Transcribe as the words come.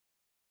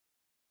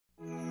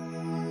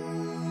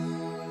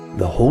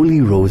the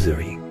Holy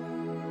Rosary.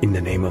 In the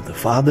name of the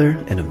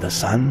Father, and of the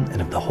Son,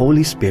 and of the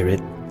Holy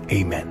Spirit.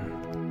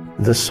 Amen.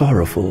 The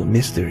Sorrowful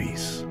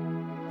Mysteries.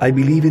 I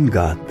believe in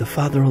God, the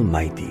Father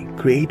Almighty,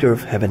 creator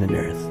of heaven and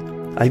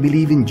earth. I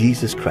believe in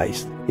Jesus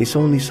Christ, His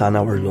only Son,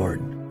 our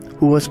Lord,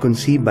 who was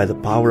conceived by the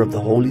power of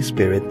the Holy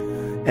Spirit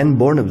and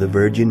born of the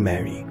Virgin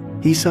Mary.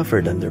 He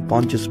suffered under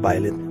Pontius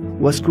Pilate,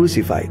 was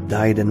crucified,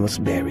 died, and was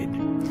buried.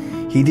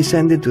 He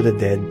descended to the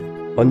dead.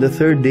 On the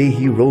third day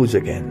He rose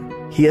again.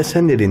 He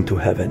ascended into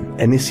heaven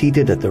and is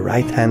seated at the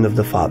right hand of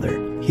the Father.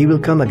 He will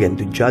come again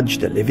to judge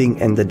the living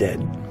and the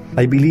dead.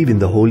 I believe in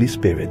the Holy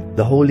Spirit,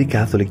 the Holy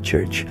Catholic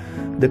Church,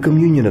 the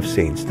communion of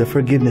saints, the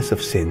forgiveness of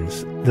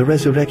sins, the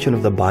resurrection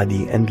of the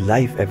body, and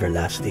life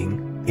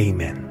everlasting.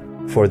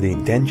 Amen. For the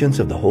intentions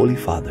of the Holy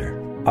Father,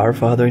 Our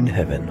Father in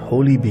heaven,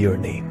 holy be your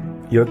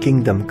name. Your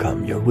kingdom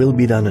come, your will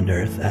be done on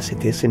earth as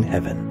it is in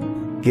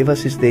heaven. Give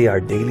us this day our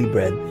daily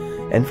bread,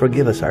 and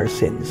forgive us our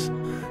sins,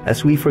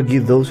 as we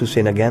forgive those who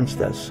sin against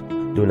us.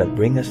 Do not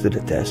bring us to the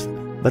test,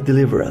 but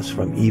deliver us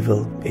from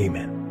evil.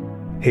 Amen.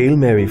 Hail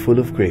Mary, full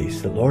of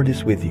grace, the Lord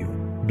is with you.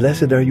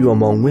 Blessed are you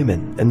among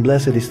women, and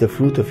blessed is the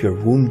fruit of your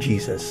womb,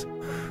 Jesus.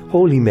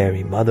 Holy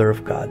Mary, Mother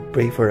of God,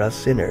 pray for us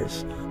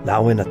sinners,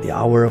 now and at the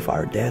hour of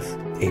our death.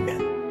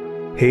 Amen.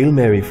 Hail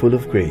Mary, full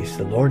of grace,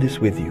 the Lord is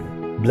with you.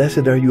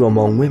 Blessed are you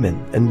among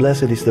women, and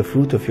blessed is the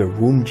fruit of your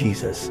womb,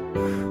 Jesus.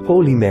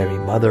 Holy Mary,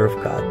 Mother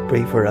of God,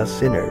 pray for us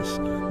sinners,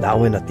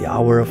 now and at the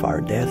hour of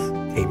our death.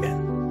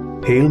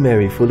 Amen. Hail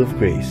Mary, full of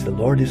grace, the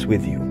Lord is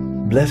with you.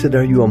 Blessed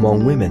are you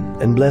among women,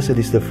 and blessed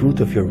is the fruit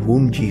of your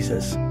womb,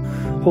 Jesus.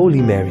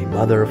 Holy Mary,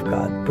 Mother of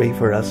God, pray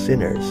for us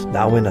sinners,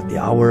 now and at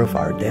the hour of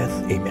our death.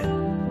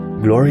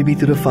 Amen. Glory be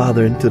to the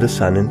Father, and to the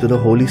Son, and to the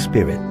Holy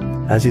Spirit,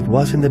 as it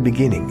was in the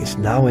beginning, is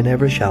now, and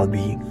ever shall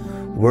be,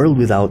 world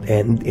without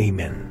end.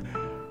 Amen.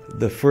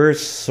 The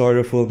first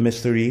sorrowful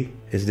mystery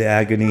is the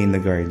agony in the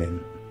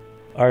garden.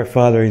 Our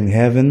Father in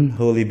heaven,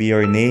 holy be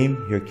your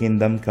name. Your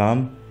kingdom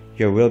come.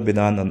 Your will be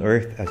done on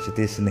earth as it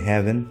is in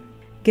heaven.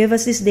 Give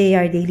us this day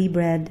our daily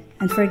bread,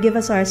 and forgive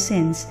us our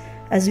sins,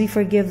 as we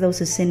forgive those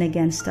who sin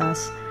against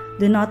us.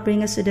 Do not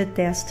bring us to the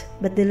test,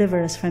 but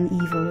deliver us from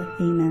evil.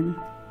 Amen.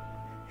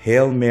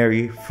 Hail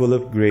Mary, full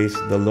of grace,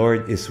 the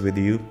Lord is with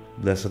you.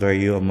 Blessed are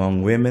you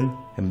among women,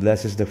 and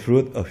blessed is the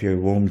fruit of your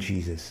womb,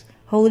 Jesus.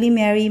 Holy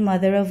Mary,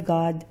 Mother of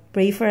God,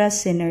 pray for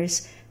us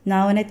sinners,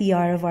 now and at the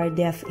hour of our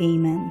death.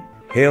 Amen.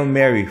 Hail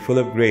Mary, full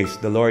of grace,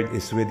 the Lord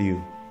is with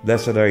you.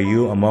 Blessed are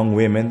you among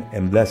women,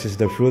 and blessed is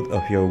the fruit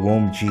of your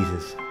womb,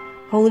 Jesus.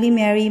 Holy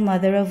Mary,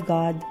 Mother of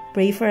God,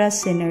 pray for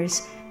us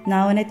sinners,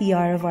 now and at the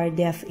hour of our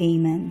death.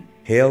 Amen.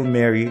 Hail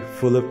Mary,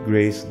 full of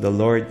grace, the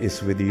Lord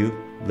is with you.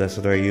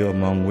 Blessed are you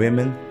among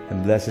women,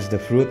 and blessed is the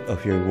fruit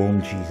of your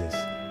womb, Jesus.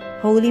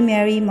 Holy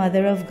Mary,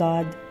 Mother of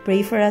God,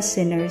 pray for us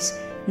sinners,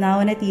 now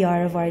and at the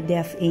hour of our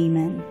death.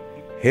 Amen.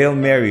 Hail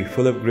Mary,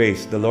 full of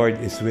grace, the Lord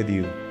is with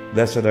you.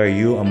 Blessed are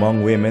you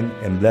among women,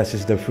 and blessed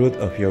is the fruit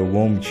of your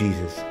womb,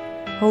 Jesus.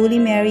 Holy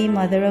Mary,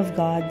 Mother of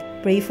God,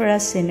 pray for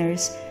us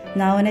sinners,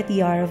 now and at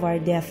the hour of our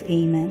death.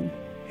 Amen.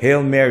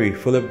 Hail Mary,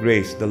 full of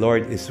grace, the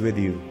Lord is with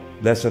you.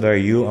 Blessed are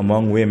you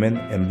among women,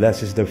 and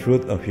blessed is the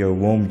fruit of your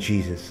womb,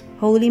 Jesus.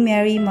 Holy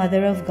Mary,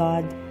 Mother of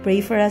God,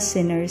 pray for us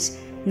sinners,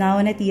 now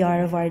and at the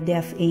hour of our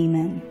death.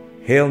 Amen.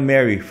 Hail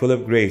Mary, full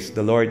of grace,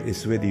 the Lord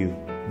is with you.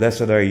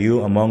 Blessed are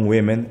you among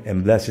women,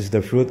 and blessed is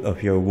the fruit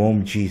of your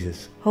womb,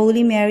 Jesus.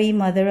 Holy Mary,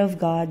 Mother of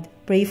God,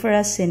 pray for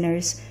us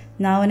sinners,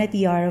 now and at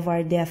the hour of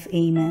our death.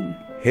 Amen.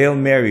 Hail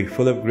Mary,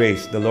 full of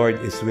grace, the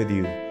Lord is with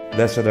you.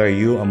 Blessed are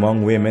you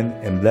among women,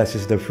 and blessed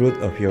is the fruit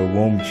of your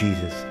womb,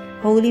 Jesus.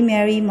 Holy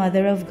Mary,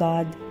 Mother of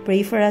God,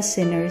 pray for us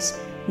sinners,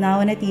 now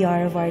and at the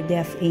hour of our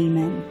death.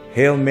 Amen.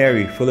 Hail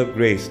Mary, full of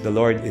grace, the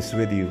Lord is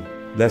with you.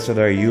 Blessed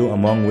are you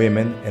among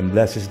women, and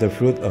blessed is the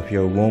fruit of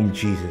your womb,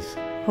 Jesus.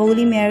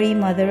 Holy Mary,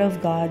 Mother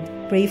of God,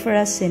 pray for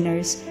us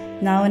sinners,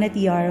 now and at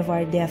the hour of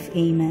our death.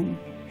 Amen.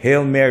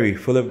 Hail Mary,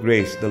 full of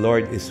grace, the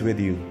Lord is with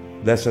you.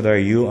 Blessed are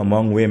you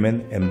among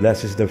women, and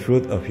blessed is the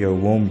fruit of your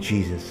womb,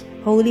 Jesus.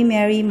 Holy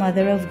Mary,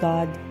 Mother of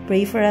God,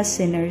 pray for us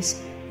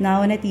sinners,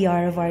 now and at the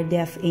hour of our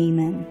death.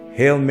 Amen.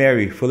 Hail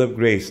Mary, full of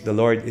grace, the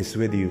Lord is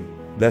with you.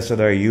 Blessed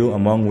are you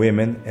among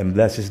women, and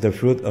blessed is the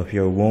fruit of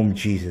your womb,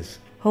 Jesus.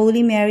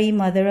 Holy Mary,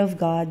 Mother of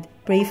God,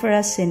 pray for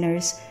us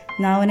sinners,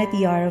 now and at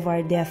the hour of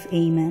our death.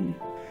 Amen.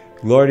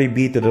 Glory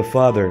be to the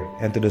Father,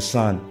 and to the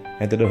Son,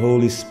 and to the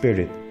Holy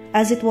Spirit.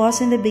 As it was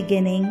in the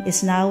beginning,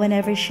 is now, and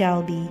ever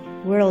shall be,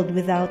 world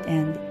without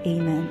end.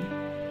 Amen.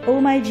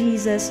 O my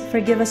Jesus,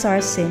 forgive us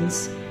our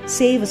sins,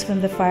 save us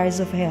from the fires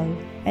of hell,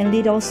 and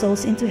lead all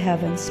souls into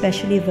heaven,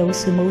 especially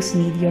those who most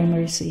need your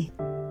mercy.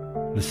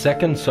 The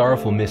second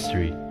sorrowful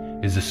mystery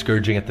is the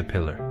scourging at the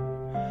pillar.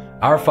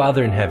 Our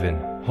Father in heaven,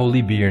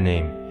 holy be your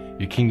name.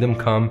 Your kingdom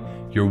come,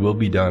 your will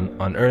be done,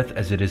 on earth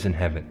as it is in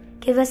heaven.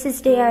 Give us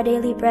this day our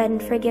daily bread,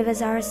 and forgive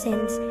us our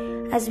sins,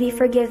 as we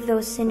forgive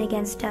those who sin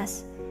against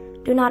us.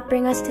 Do not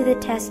bring us to the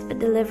test, but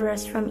deliver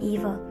us from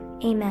evil.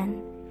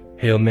 Amen.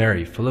 Hail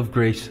Mary, full of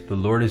grace, the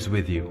Lord is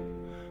with you.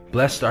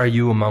 Blessed are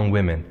you among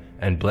women,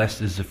 and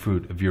blessed is the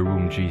fruit of your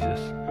womb, Jesus.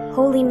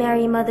 Holy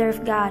Mary, Mother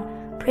of God,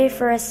 pray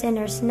for us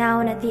sinners, now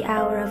and at the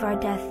hour of our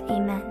death.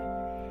 Amen.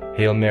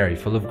 Hail Mary,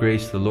 full of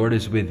grace, the Lord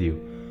is with you.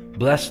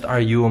 Blessed are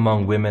you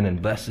among women,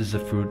 and blessed is the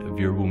fruit of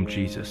your womb,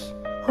 Jesus.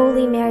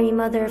 Holy Mary,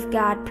 Mother of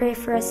God, pray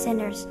for us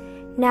sinners,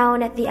 now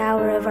and at the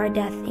hour of our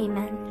death.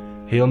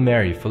 Amen. Hail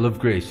Mary, full of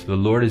grace, the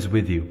Lord is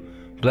with you.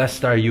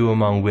 Blessed are you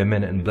among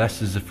women, and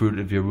blessed is the fruit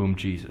of your womb,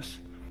 Jesus.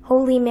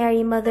 Holy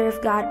Mary, Mother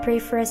of God, pray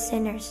for us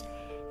sinners,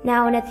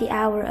 now and at the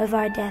hour of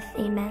our death.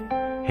 Amen.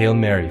 Hail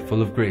Mary,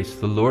 full of grace,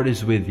 the Lord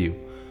is with you.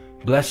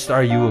 Blessed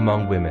are you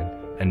among women,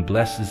 and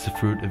blessed is the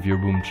fruit of your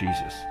womb,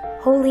 Jesus.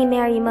 Holy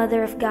Mary,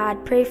 Mother of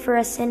God, pray for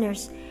us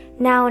sinners,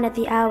 now and at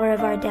the hour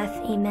of our death.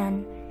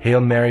 Amen.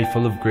 Hail Mary,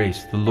 full of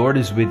grace, the Lord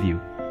is with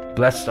you.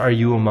 Blessed are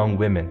you among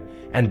women,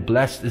 and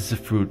blessed is the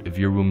fruit of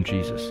your womb,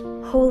 Jesus.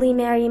 Holy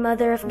Mary,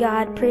 Mother of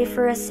God, pray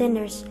for us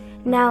sinners,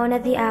 now and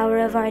at the hour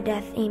of our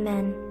death.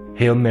 Amen.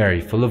 Hail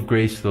Mary, full of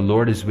grace, the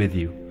Lord is with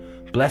you.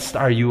 Blessed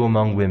are you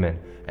among women,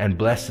 and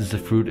blessed is the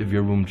fruit of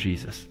your womb,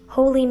 Jesus.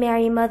 Holy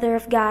Mary, Mother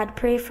of God,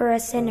 pray for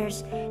us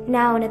sinners,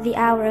 now and at the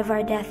hour of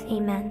our death.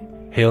 Amen.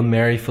 Hail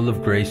Mary, full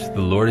of grace,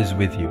 the Lord is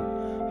with you.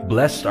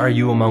 Blessed are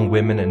you among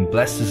women, and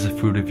blessed is the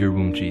fruit of your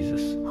womb,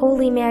 Jesus.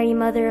 Holy Mary,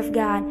 Mother of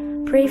God,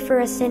 pray for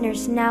us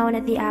sinners, now and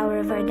at the hour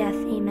of our death.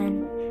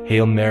 Amen.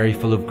 Hail Mary,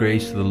 full of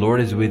grace, the Lord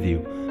is with you.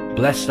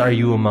 Blessed are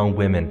you among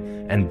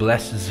women, and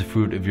blessed is the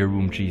fruit of your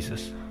womb,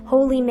 Jesus.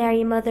 Holy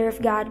Mary, Mother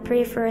of God,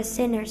 pray for us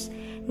sinners,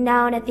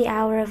 now and at the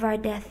hour of our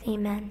death.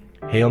 Amen.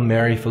 Hail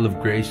Mary, full of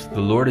grace,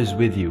 the Lord is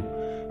with you.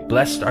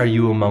 Blessed are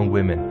you among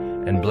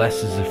women, and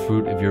blessed is the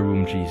fruit of your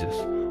womb, Jesus.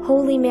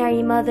 Holy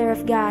Mary, Mother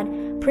of God,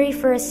 pray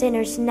for us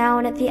sinners, now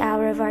and at the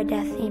hour of our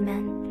death.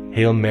 Amen.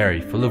 Hail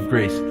Mary, full of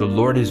grace, the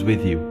Lord is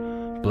with you.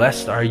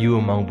 Blessed are you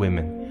among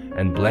women,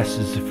 and blessed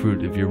is the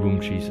fruit of your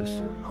womb,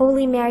 Jesus.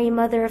 Holy Mary,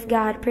 Mother of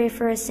God, pray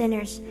for us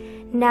sinners,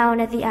 now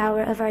and at the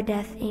hour of our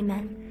death.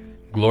 Amen.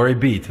 Glory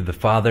be to the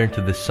Father, and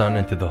to the Son,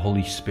 and to the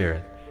Holy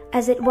Spirit.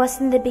 As it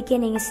was in the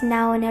beginning, is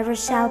now, and ever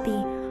shall be,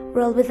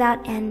 world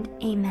without end.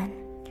 Amen.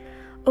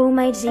 O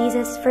my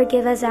Jesus,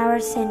 forgive us our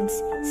sins,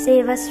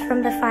 save us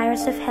from the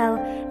fires of hell,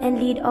 and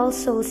lead all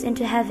souls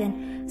into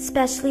heaven,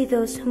 especially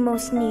those who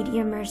most need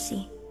your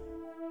mercy.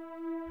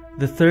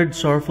 The third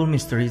sorrowful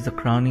mystery is the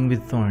crowning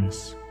with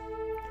thorns.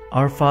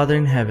 Our Father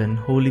in heaven,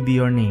 holy be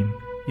your name.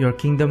 Your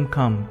kingdom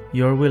come,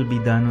 your will be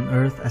done on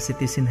earth as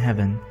it is in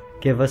heaven.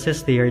 Give us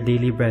this day our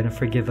daily bread, and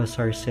forgive us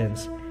our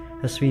sins,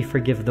 as we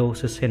forgive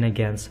those who sin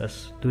against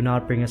us. Do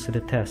not bring us to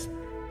the test,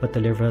 but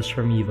deliver us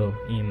from evil.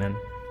 Amen.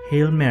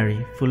 Hail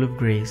Mary, full of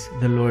grace,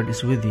 the Lord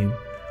is with you.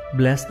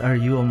 Blessed are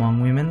you among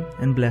women,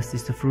 and blessed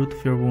is the fruit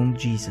of your womb,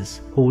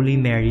 Jesus. Holy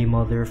Mary,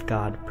 Mother of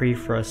God, pray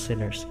for us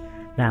sinners,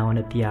 now and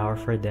at the hour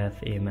of our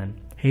death. Amen.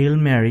 Hail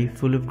Mary,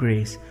 full of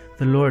grace,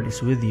 the Lord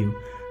is with you.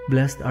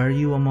 Blessed are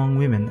you among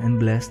women, and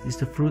blessed is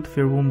the fruit of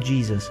your womb,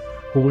 Jesus.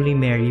 Holy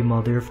Mary,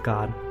 Mother of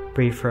God,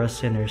 pray for us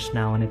sinners,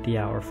 now and at the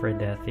hour of our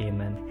death.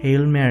 Amen.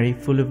 Hail Mary,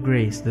 full of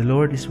grace, the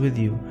Lord is with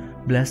you.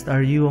 Blessed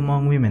are you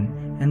among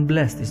women, and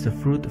blessed is the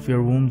fruit of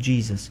your womb,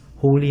 Jesus.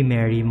 Holy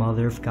Mary,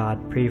 Mother of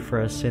God, pray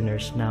for us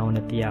sinners, now and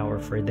at the hour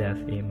of our death.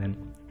 Amen.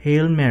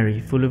 Hail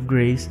Mary, full of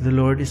grace, the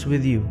Lord is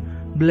with you.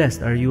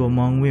 Blessed are you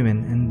among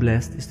women, and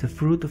blessed is the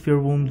fruit of your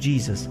womb,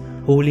 Jesus.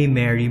 Holy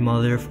Mary,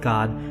 Mother of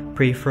God,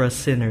 pray for us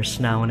sinners,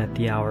 now and at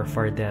the hour of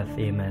our death.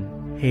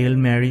 Amen. Hail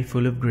Mary,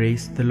 full of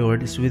grace, the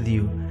Lord is with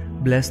you.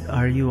 Blessed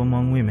are you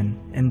among women,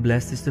 and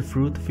blessed is the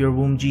fruit of your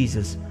womb,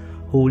 Jesus.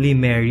 Holy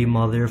Mary,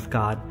 Mother of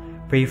God,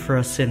 pray for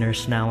us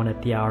sinners, now and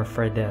at the hour of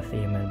our death.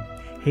 Amen.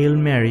 Hail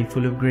Mary,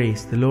 full of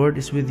grace, the Lord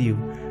is with you.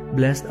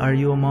 Blessed are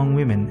you among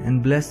women,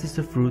 and blessed is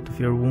the fruit of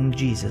your womb,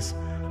 Jesus.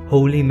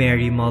 Holy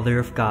Mary, Mother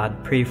of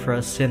God, pray for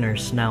us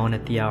sinners, now and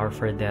at the hour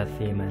of our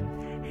death.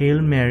 Amen.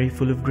 Hail Mary,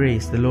 full of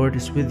grace, the Lord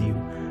is with you.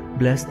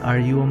 Blessed are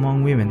you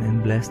among women,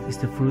 and blessed is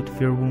the fruit of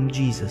your womb,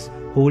 Jesus.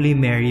 Holy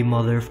Mary,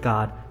 Mother of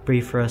God,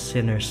 pray for us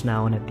sinners,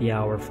 now and at the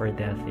hour of our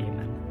death.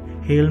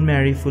 Amen. Hail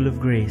Mary, full of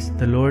grace,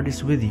 the Lord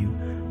is with you.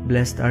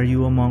 Blessed are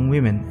you among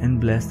women, and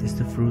blessed is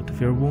the fruit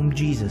of your womb,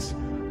 Jesus.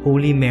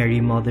 Holy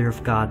Mary, Mother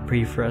of God,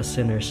 pray for us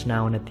sinners,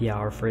 now and at the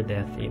hour of our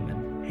death.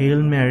 Amen.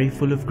 Hail Mary,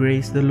 full of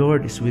grace, the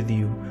Lord is with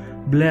you.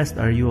 Blessed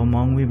are you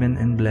among women,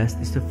 and blessed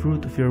is the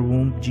fruit of your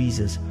womb,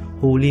 Jesus.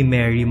 Holy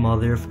Mary,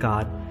 Mother of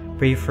God,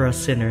 pray for us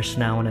sinners,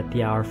 now and at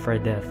the hour of our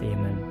death.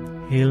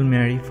 Amen. Hail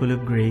Mary, full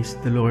of grace,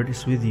 the Lord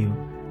is with you.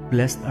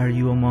 Blessed are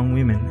you among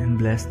women, and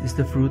blessed is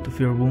the fruit of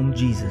your womb,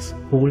 Jesus.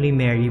 Holy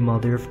Mary,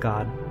 Mother of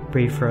God,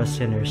 pray for us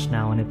sinners,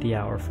 now and at the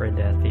hour of our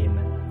death.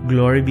 Amen.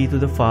 Glory be to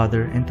the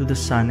Father, and to the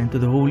Son, and to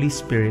the Holy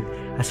Spirit,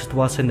 as it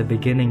was in the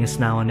beginning, is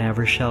now, and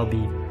ever shall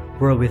be,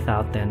 world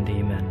without end.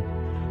 Amen.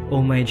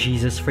 O my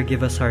Jesus,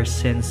 forgive us our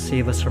sins,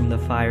 save us from the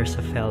fires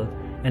of hell,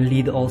 and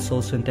lead all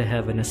souls into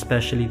heaven,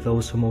 especially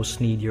those who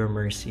most need your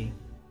mercy.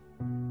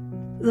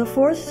 The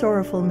fourth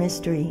sorrowful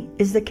mystery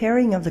is the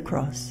carrying of the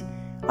cross.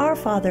 Our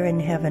Father in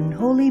heaven,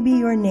 holy be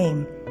your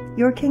name.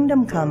 Your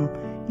kingdom come,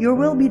 your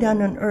will be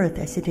done on earth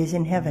as it is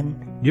in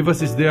heaven. Give us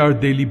this day our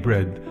daily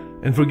bread,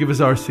 and forgive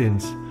us our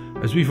sins,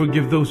 as we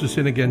forgive those who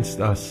sin against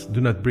us. Do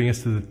not bring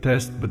us to the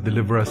test, but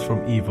deliver us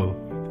from evil.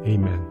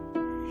 Amen.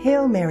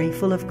 Hail Mary,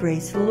 full of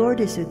grace, the Lord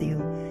is with you.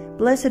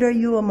 Blessed are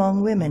you among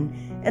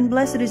women, and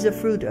blessed is the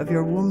fruit of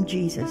your womb,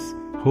 Jesus.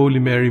 Holy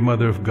Mary,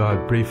 Mother of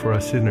God, pray for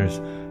us sinners,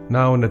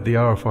 now and at the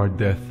hour of our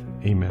death.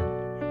 Amen.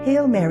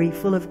 Hail Mary,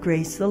 full of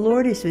grace, the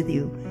Lord is with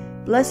you.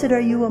 Blessed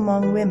are you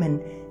among women,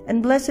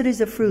 and blessed is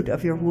the fruit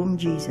of your womb,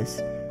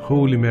 Jesus.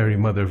 Holy Mary,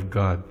 Mother of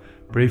God,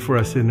 pray for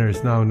us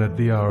sinners, now and at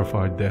the hour of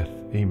our death.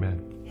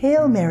 Amen.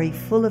 Hail Mary,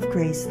 full of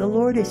grace, the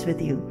Lord is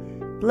with you.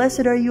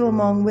 Blessed are you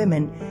among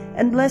women,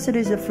 and blessed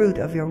is the fruit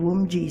of your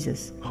womb,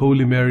 Jesus.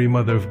 Holy Mary,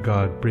 Mother of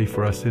God, pray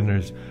for us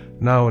sinners,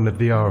 now and at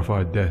the hour of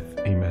our death.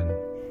 Amen.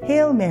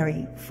 Hail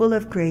Mary, full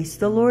of grace,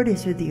 the Lord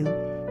is with you.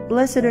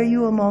 Blessed are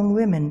you among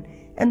women,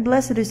 and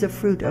blessed is the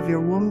fruit of your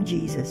womb,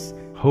 Jesus.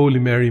 Holy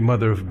Mary,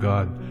 Mother of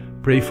God,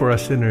 pray for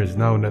us sinners,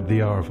 now and at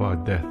the hour of our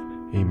death.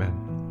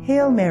 Amen.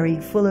 Hail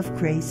Mary, full of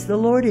grace, the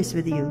Lord is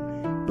with you.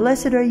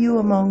 Blessed are you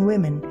among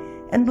women,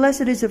 and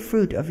blessed is the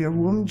fruit of your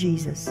womb,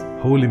 Jesus.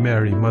 Holy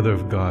Mary, Mother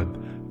of God,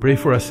 pray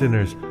for us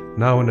sinners,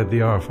 now and at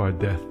the hour of our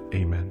death.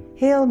 Amen.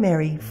 Hail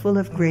Mary, full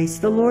of grace,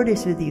 the Lord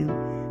is with you.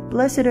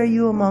 Blessed are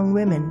you among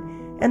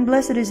women, and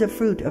blessed is the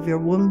fruit of your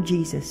womb,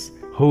 Jesus.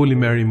 Holy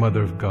Mary,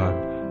 Mother of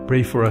God,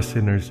 pray for us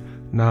sinners,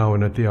 now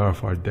and at the hour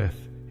of our death.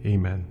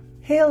 Amen.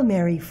 Hail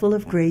Mary, full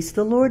of grace,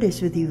 the Lord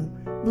is with you.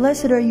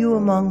 Blessed are you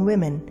among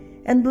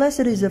women, and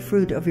blessed is the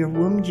fruit of your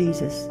womb,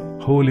 Jesus.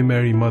 Holy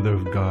Mary, Mother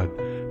of God,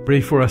 pray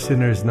for us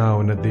sinners now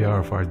and at the hour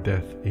of our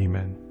death.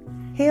 Amen.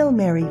 Hail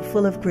Mary,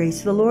 full of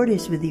grace, the Lord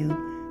is with you.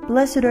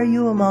 Blessed are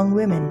you among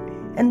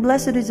women, and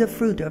blessed is the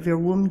fruit of your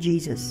womb,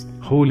 Jesus.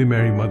 Holy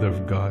Mary, Mother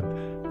of God,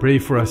 pray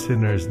for us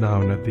sinners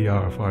now and at the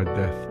hour of our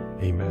death.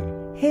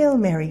 Amen. Hail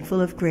Mary,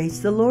 full of grace,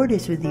 the Lord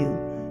is with you.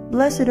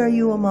 Blessed are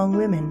you among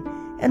women,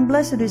 and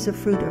blessed is the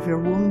fruit of your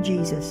womb,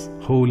 Jesus.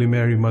 Holy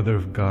Mary, Mother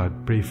of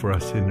God, pray for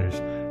us sinners,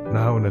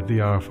 now and at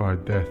the hour of our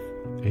death.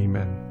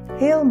 Amen.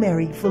 Hail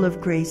Mary, full of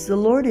grace, the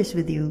Lord is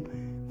with you.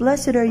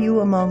 Blessed are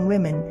you among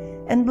women,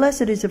 and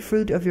blessed is the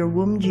fruit of your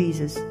womb,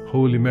 Jesus.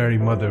 Holy Mary,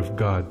 Mother of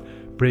God,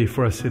 pray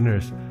for us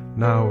sinners,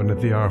 now and at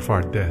the hour of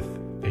our death.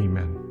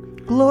 Amen.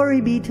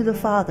 Glory be to the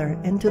Father,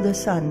 and to the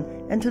Son,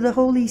 and to the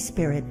Holy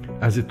Spirit.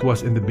 As it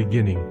was in the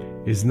beginning,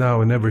 is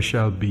now, and ever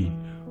shall be,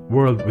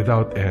 world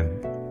without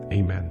end.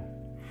 Amen.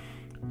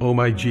 O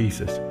my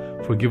Jesus,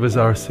 forgive us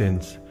our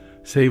sins,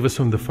 save us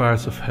from the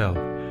fires of hell,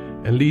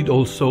 and lead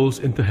all souls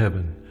into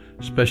heaven,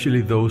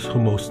 especially those who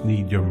most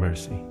need your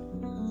mercy.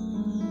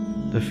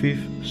 The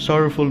fifth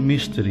sorrowful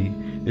mystery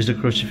is the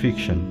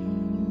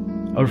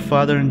crucifixion. Our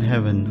Father in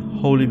heaven,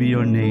 holy be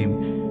your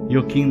name.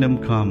 Your kingdom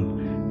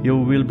come,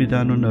 your will be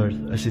done on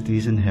earth as it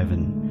is in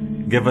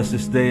heaven. Give us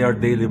this day our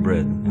daily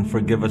bread, and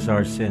forgive us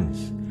our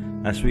sins,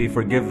 as we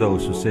forgive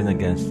those who sin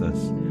against us.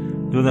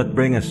 Do not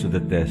bring us to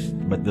the test,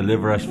 but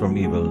deliver us from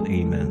evil.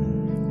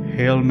 Amen.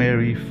 Hail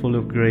Mary, full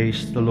of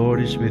grace, the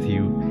Lord is with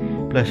you.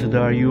 Blessed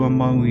are you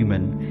among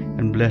women,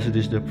 and blessed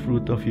is the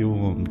fruit of your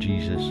womb,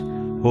 Jesus.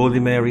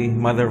 Holy Mary,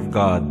 Mother of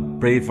God,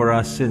 pray for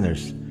us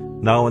sinners,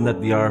 now and at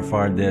the hour of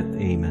our death.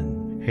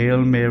 Amen.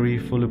 Hail Mary,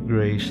 full of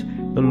grace,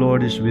 the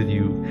Lord is with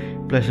you.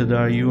 Blessed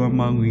are you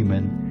among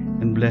women,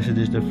 and blessed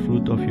is the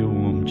fruit of your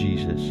womb,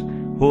 Jesus.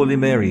 Holy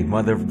Mary,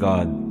 Mother of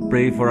God,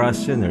 pray for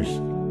us sinners,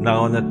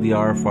 now and at the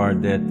hour of our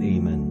death.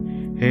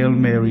 Amen. Hail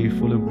Mary,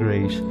 full of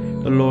grace,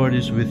 the Lord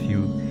is with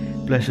you.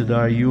 Blessed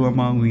are you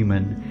among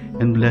women,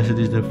 and blessed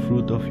is the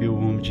fruit of your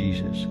womb,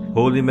 Jesus.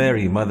 Holy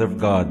Mary, Mother of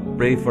God,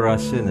 pray for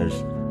us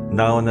sinners,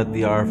 now and at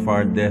the hour of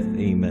our death.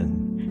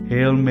 Amen.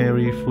 Hail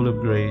Mary, full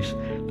of grace,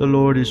 the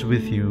Lord is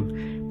with you.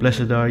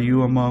 Blessed are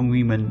you among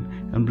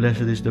women, and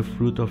blessed is the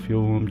fruit of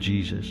your womb,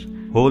 Jesus.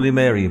 Holy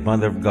Mary,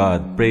 Mother of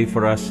God, pray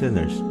for us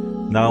sinners,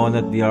 now and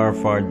at the hour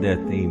of our death.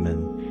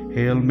 Amen.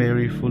 Hail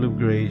Mary, full of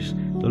grace,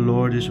 the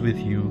Lord is with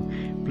you.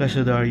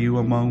 Blessed are you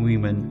among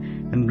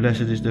women, and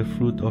blessed is the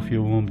fruit of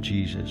your womb,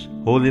 Jesus.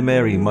 Holy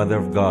Mary, Mother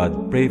of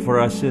God, pray for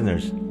us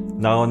sinners,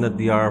 now and at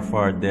the hour of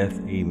our death.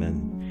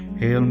 Amen.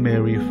 Hail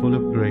Mary, full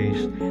of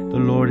grace, the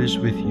Lord is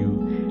with you.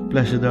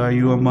 Blessed are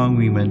you among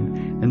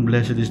women, and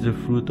blessed is the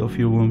fruit of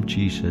your womb,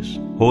 Jesus.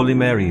 Holy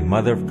Mary,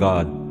 Mother of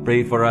God,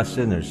 pray for us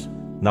sinners,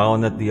 now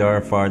and at the hour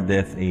of our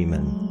death.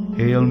 Amen.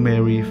 Hail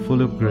Mary,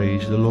 full of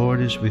grace, the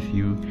Lord is with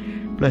you.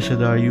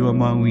 Blessed are you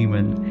among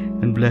women,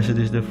 and blessed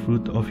is the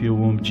fruit of your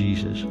womb,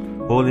 Jesus.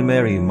 Holy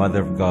Mary,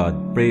 Mother of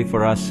God, pray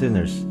for us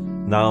sinners,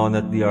 now and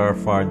at the hour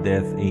of our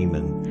death.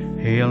 Amen.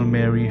 Hail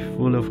Mary,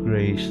 full of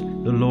grace,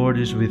 the Lord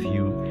is with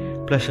you.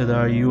 Blessed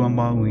are you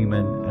among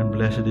women, and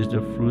blessed is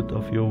the fruit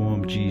of your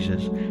womb,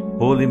 Jesus.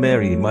 Holy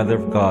Mary, Mother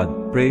of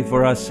God, pray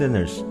for us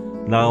sinners,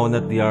 now and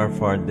at the hour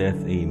of our death.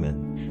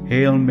 Amen.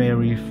 Hail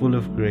Mary, full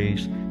of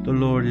grace, the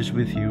Lord is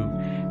with you.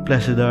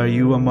 Blessed are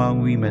you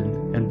among women,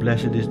 and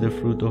blessed is the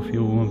fruit of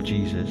your womb,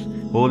 Jesus.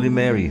 Holy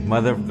Mary,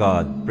 Mother of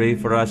God, pray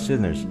for us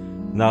sinners,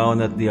 now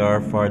and at the hour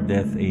of our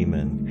death.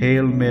 Amen.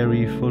 Hail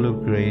Mary, full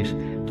of grace,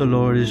 the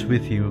Lord is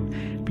with you.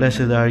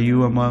 Blessed are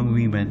you among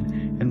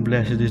women, and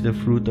blessed is the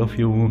fruit of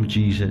your womb,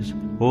 Jesus.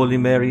 Holy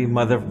Mary,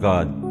 Mother of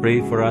God,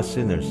 pray for us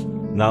sinners,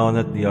 now and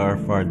at the hour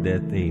of our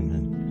death.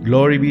 Amen.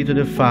 Glory be to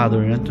the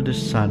Father, and to the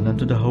Son, and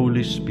to the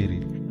Holy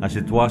Spirit, as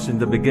it was in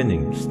the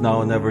beginning, is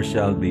now, and ever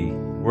shall be,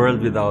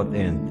 world without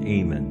end.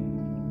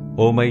 Amen.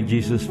 O my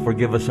Jesus,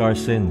 forgive us our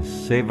sins,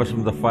 save us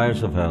from the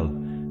fires of hell,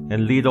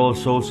 and lead all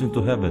souls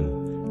into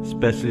heaven,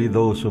 especially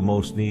those who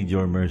most need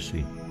your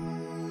mercy.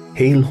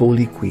 Hail,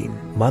 Holy Queen,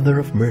 Mother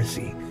of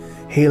Mercy.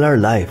 Hail our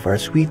life, our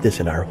sweetness,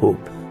 and our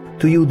hope.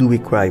 To you do we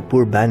cry,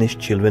 poor banished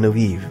children of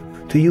Eve.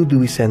 To you do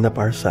we send up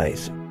our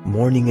sighs,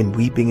 mourning and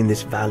weeping in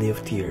this valley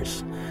of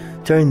tears.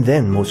 Turn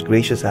then, most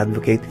gracious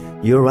Advocate,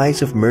 your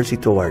eyes of mercy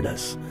toward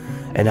us,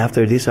 and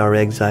after this our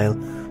exile,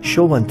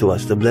 show unto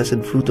us the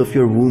blessed fruit of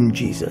your womb,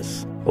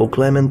 Jesus. O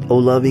clement, O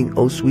loving,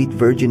 O sweet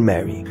Virgin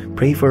Mary,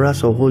 pray for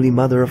us, O Holy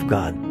Mother of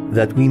God,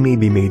 that we may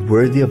be made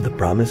worthy of the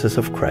promises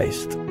of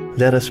Christ.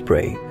 Let us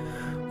pray.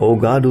 O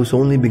God, whose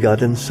only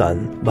begotten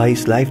Son, by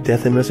his life,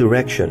 death, and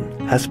resurrection,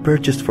 has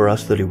purchased for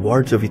us the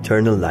rewards of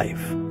eternal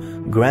life,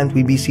 grant,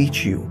 we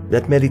beseech you,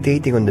 that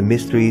meditating on the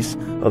mysteries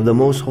of the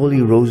most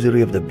holy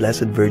rosary of the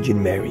Blessed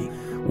Virgin Mary,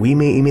 we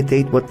may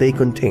imitate what they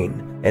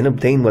contain and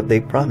obtain what they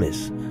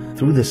promise,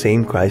 through the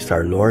same Christ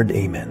our Lord.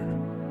 Amen.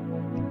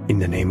 In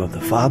the name of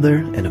the Father,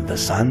 and of the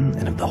Son,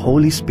 and of the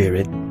Holy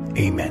Spirit.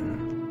 Amen.